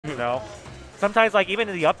You know, sometimes like even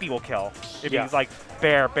the up B will kill if he's like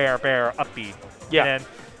bear up B. Yeah. And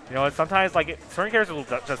you know, sometimes like certain characters will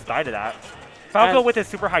just die to that. Falco with his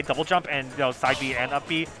super high double jump and side B and up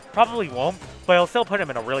B probably won't, but it'll still put him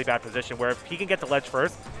in a really bad position where if he can get the ledge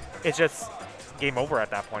first, it's just game over at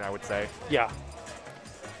that point, I would say. Yeah.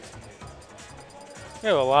 We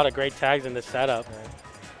have a lot of great tags in this setup. Right.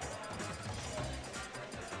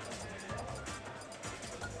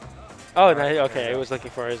 Oh, no, okay. I was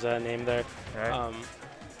looking for his name there. Right. All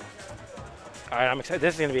right, I'm excited.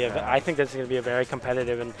 This is going to be I think this is going to be a very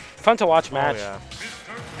competitive and fun to watch match. Oh, yeah.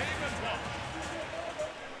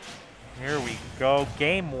 Here we go,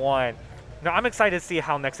 game 1. Now, I'm excited to see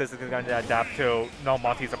how Nexus is going to adapt to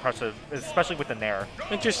Monte's approach, especially with the Nair.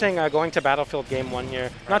 Interesting going to Battlefield game 1 here.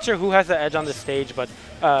 Right. Not sure who has the edge on the stage, but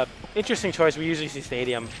interesting choice. We usually see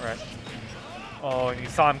Stadium. Right. Oh, and you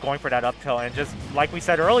saw him going for that up tilt, and just like we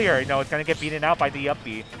said earlier, it's going to get beaten out by the up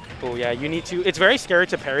B. Oh, yeah, you need to. It's very scary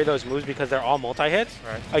to parry those moves because they're all multi-hits.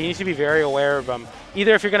 Right. You need to be very aware of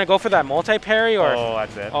either if you're going to go for that multi-parry or. Oh,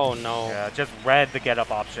 that's it. Oh, no. Yeah, just read the get-up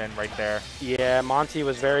option right there. Yeah, Monte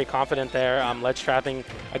was very confident there. Ledge trapping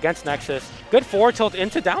against Nexus. Good forward tilt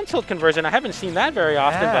into down tilt conversion. I haven't seen that very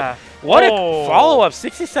often, but what a follow-up.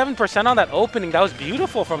 67% on that opening. That was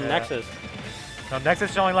beautiful from Nexus. So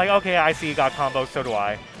Nexus showing like, okay, I see you got combos, so do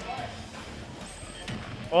I.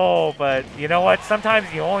 Oh, but you know what?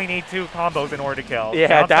 Sometimes you only need 2 combos in order to kill.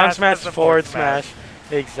 Yeah, down smash, forward smash.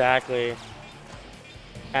 Exactly.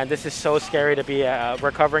 And this is so scary to be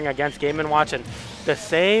recovering against Game & Watch and the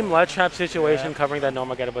same ledge trap situation covering that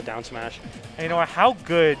normal gettable down smash. And you know what? How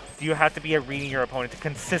good do you have to be at reading your opponent to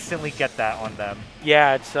consistently get that on them?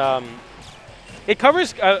 Yeah, it's it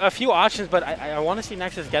covers a few options, but I want to see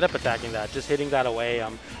Nexus get up attacking that, just hitting that away.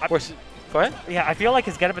 Go ahead. Yeah, I feel like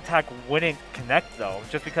his get up attack wouldn't connect though,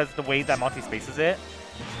 just because the way that Monte spaces it.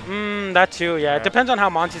 That too, yeah. It depends on how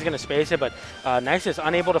Monte's going to space it, but Nexus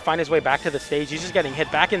unable to find his way back to the stage. He's just getting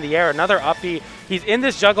hit back in the air. Another up B. He's in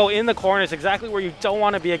this juggle in the corners, exactly where you don't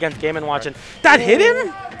want to be against Game & Watch. And that hit him?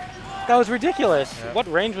 That was ridiculous.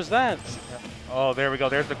 What range was that? Oh, there we go.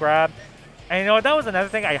 There's the grab. And you know what? That was another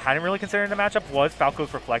thing I hadn't really considered in the matchup was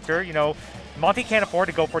Falco's Reflector. You know, Monte can't afford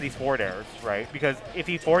to go for these forward airs, right? Because if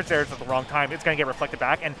he forwards airs at the wrong time, it's going to get reflected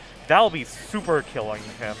back, and that'll be super killing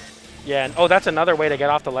him. Yeah, and that's another way to get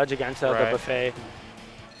off the ledge against the buffet.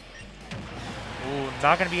 Ooh,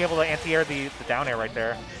 not going to be able to anti-air the down air right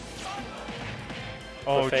there.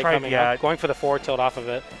 Oh, going for the forward tilt off of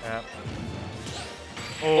it. Yeah.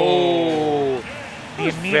 Oh.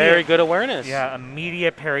 Very good awareness. Yeah,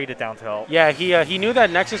 immediate parry to down tilt. Yeah, he knew that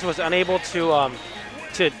Nexus was unable to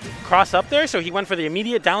cross up there, so he went for the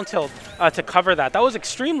immediate down tilt to cover that. That was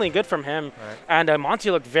extremely good from him. Right. And Monte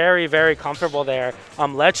looked very, very comfortable there.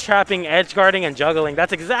 Ledge trapping, edge guarding, and juggling.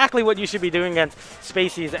 That's exactly what you should be doing against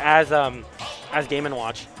Spaceys as Game &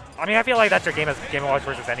 Watch. I mean, I feel like that's your Game & Watch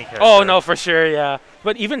versus any character. Oh, no, for sure, yeah.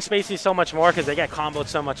 But even Spacey so much more because they get comboed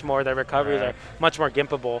so much more. Their recoveries are much more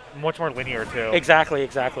gimpable. Much more linear, too. Exactly,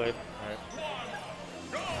 exactly.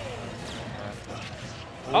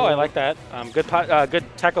 Oh, I like that. Good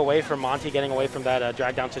tech away from Monte, getting away from that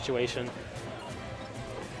drag down situation.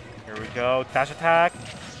 Here we go. Dash attack.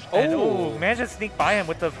 And, managed to sneak by him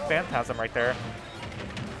with the Phantasm right there.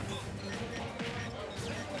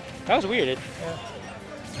 That was weird.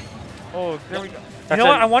 Oh, there we go. You know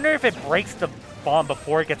what? I wonder if it breaks the bomb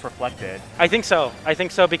before it gets reflected. I think so. I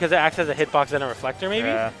think so because it acts as a hitbox and a reflector, maybe?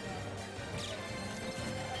 Yeah.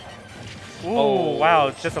 Ooh, wow.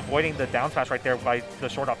 It's just avoiding the down smash right there by the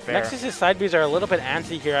short off fair. Nexus's side Bs are a little bit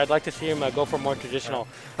antsy here. I'd like to see him go for more traditional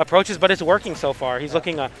approaches, but it's working so far. He's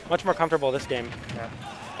looking much more comfortable this game. Yeah.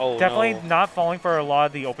 Oh, definitely not falling for a lot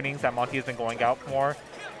of the openings that Monte has been going out for.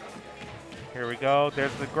 Here we go.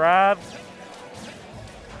 There's the grab.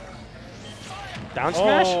 Down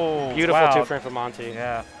smash? Beautiful 2-frame from Monte.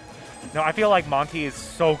 Yeah. No, I feel like Monte is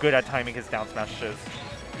so good at timing his down smashes.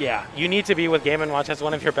 Yeah, you need to be with Game & Watch. That's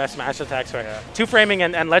one of your best smash attacks. Right? 2-framing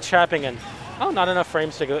and ledge trapping, and not enough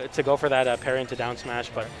frames to go for that parry into down smash.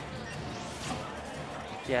 But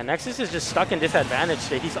yeah, Nexus is just stuck in disadvantage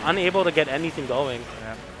state. He's unable to get anything going.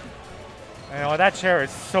 Yeah. You know, that chair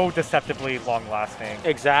is so deceptively long-lasting.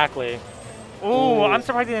 Exactly. Ooh, I'm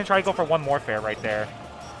surprised he didn't try to go for one more fair right there.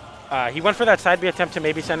 He went for that side B attempt to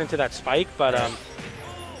maybe send into that spike, but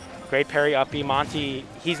great parry up B. Monte,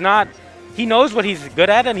 he knows what he's good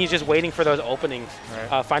at, and he's just waiting for those openings,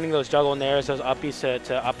 finding those juggle nairs, those up Bs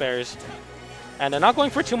to up airs. And they're not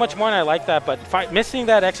going for too much more, and I like that, but missing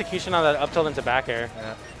that execution on that up tilt into back air.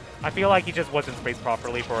 Yeah. I feel like he just wasn't spaced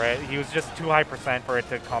properly for it. He was just too high % for it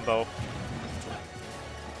to combo.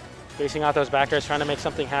 Facing out those back airs, trying to make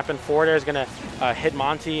something happen. Forward air is going to hit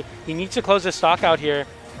Monte. He needs to close his stock out here.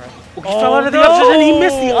 Right. He fell out of the up smash and he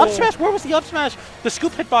missed the up smash. Where was the up smash? The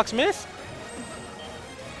scoop hitbox miss?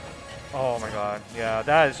 Oh my god. Yeah,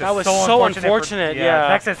 that is just that was so unfortunate. Yeah.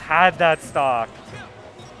 Nexus had that stock.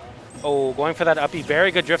 Oh, going for that uppie.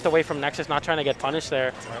 Very good drift away from Nexus, not trying to get punished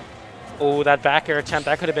there. Right. Oh, that back air attempt,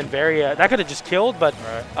 that could have been very, that could have just killed, but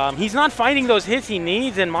he's not finding those hits he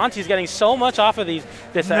needs, and Monte's getting so much off of this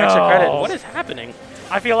extra credit. What is happening?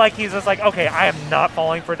 I feel like he's just like, okay, I am not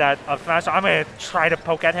falling for that up smash. I'm going to try to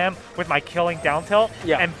poke at him with my killing down tilt,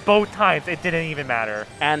 and both times it didn't even matter.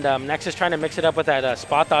 And Nexus trying to mix it up with that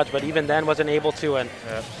spot dodge, but even then wasn't able to, and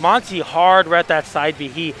Monte hard read that side B.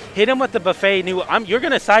 He hit him with the buffet, knew, you're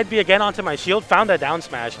going to side B again onto my shield, found that down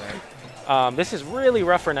smash. This is really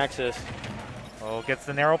rough for Nexus. Oh, gets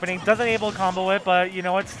the narrow opening. Doesn't able to combo it, but you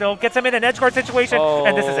know what? Still gets him in an edge guard situation. Oh.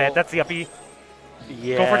 And this is it. That's the uppie.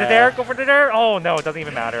 Yeah. Go for the dare. Go for the dare. Oh, no. It doesn't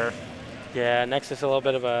even matter. Yeah, Nexus a little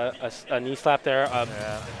bit of a knee slap there.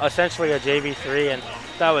 Essentially a JV3, and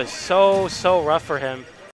that was so rough for him.